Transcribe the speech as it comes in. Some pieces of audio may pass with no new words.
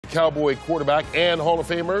Cowboy quarterback and Hall of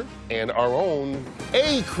Famer, and our own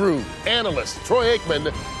A-Crew analyst, Troy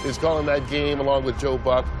Aikman, is calling that game along with Joe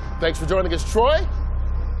Buck. Thanks for joining us, Troy.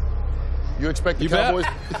 You expect the Cowboys?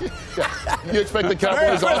 You expect the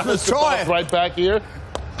Cowboys offense to bounce right back here?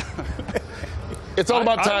 It's all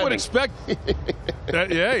about timing. I would expect.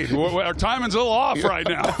 Hey, our timing's a little off right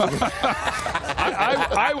now.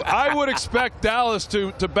 I would expect Dallas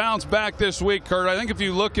to bounce back this week, Kurt. I think if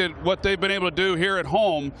you look at what they've been able to do here at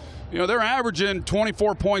home, you know, they're averaging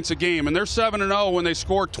 24 points a game, and they're 7-0 when they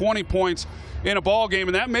score 20 points in a ball game,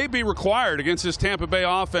 and that may be required against this Tampa Bay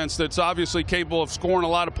offense that's obviously capable of scoring a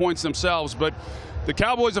lot of points themselves. But the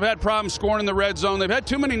Cowboys have had problems scoring in the red zone. They've had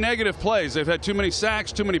too many negative plays. They've had too many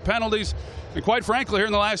sacks, too many penalties, and quite frankly, here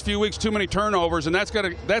in the last few weeks, too many turnovers, and that's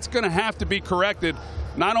gonna have to be corrected,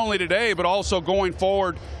 not only today, but also going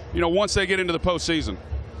forward, you know, once they get into the postseason.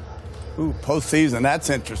 Ooh, postseason, that's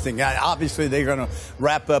interesting. Obviously, they're going to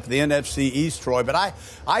wrap up the NFC East, Troy. But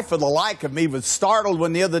I, for the like of me, was startled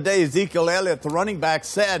when the other day Ezekiel Elliott, the running back,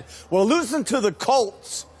 said, well, losing to the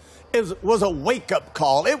Colts was a wake-up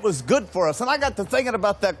call. It was good for us. And I got to thinking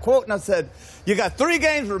about that quote, and I said, you got 3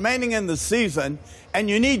 games remaining in the season, and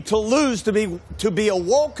you need to lose to be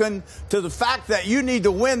awoken to the fact that you need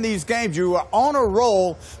to win these games. You were on a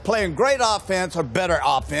roll, playing great offense or better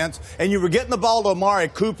offense, and you were getting the ball to Amari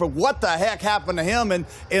Cooper. What the heck happened to him in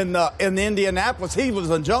Indianapolis? He was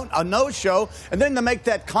a no-show. And then to make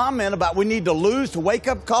that comment about we need to lose to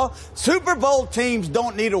wake-up call, Super Bowl teams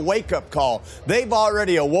don't need a wake-up call. They've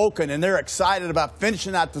already awoken, and they're excited about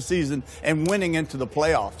finishing out the season and winning into the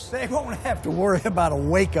playoffs. They won't have to worry about a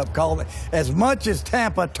wake-up call. As much as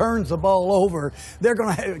Tampa turns the ball over,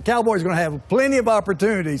 Cowboys are going to have plenty of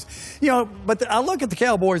opportunities. You know, but I look at the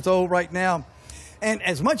Cowboys, though, right now, and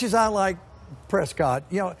as much as I like Prescott,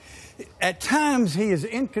 you know, at times he is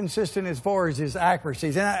inconsistent as far as his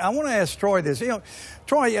accuracies. And I want to ask Troy this. You know,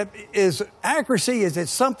 Troy, is it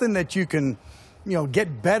something that you can, you know,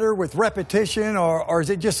 get better with repetition, or is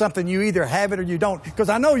it just something you either have it or you don't? Because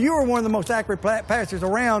I know you were one of the most accurate passers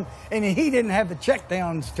around, and he didn't have the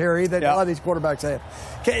checkdowns, Terry, that a lot of these quarterbacks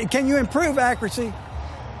have. Can you improve accuracy?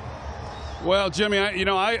 Well, Jimmy,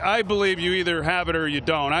 I believe you either have it or you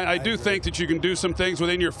don't. I do think that you can do some things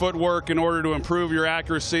within your footwork in order to improve your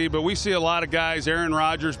accuracy, but we see a lot of guys, Aaron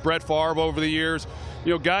Rodgers, Brett Favre over the years,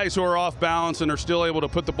 you know, guys who are off balance and are still able to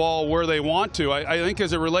put the ball where they want to. I think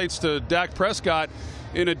as it relates to Dak Prescott,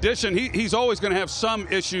 in addition, he's always going to have some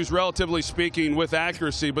issues, relatively speaking, with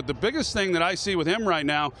accuracy. But the biggest thing that I see with him right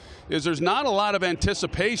now is there's not a lot of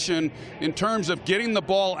anticipation in terms of getting the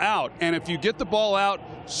ball out. And if you get the ball out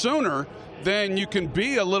sooner, then you can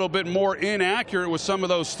be a little bit more inaccurate with some of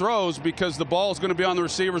those throws because the ball is going to be on the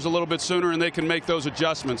receivers a little bit sooner and they can make those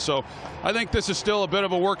adjustments. So I think this is still a bit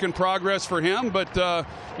of a work in progress for him, but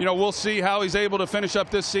you know, we'll see how he's able to finish up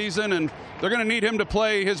this season, and they're going to need him to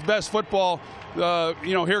play his best football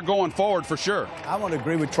you know, here going forward for sure. I want to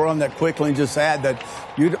agree with Troy on that quickly and just add that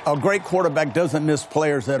a great quarterback doesn't miss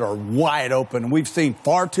players that are wide open. We've seen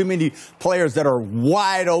far too many players that are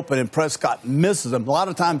wide open, and Prescott misses them. A lot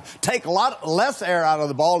of times, take a lot less air out of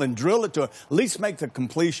the ball and drill it to at least make the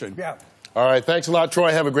completion. Yeah. All right, thanks a lot,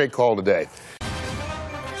 Troy. Have a great call today.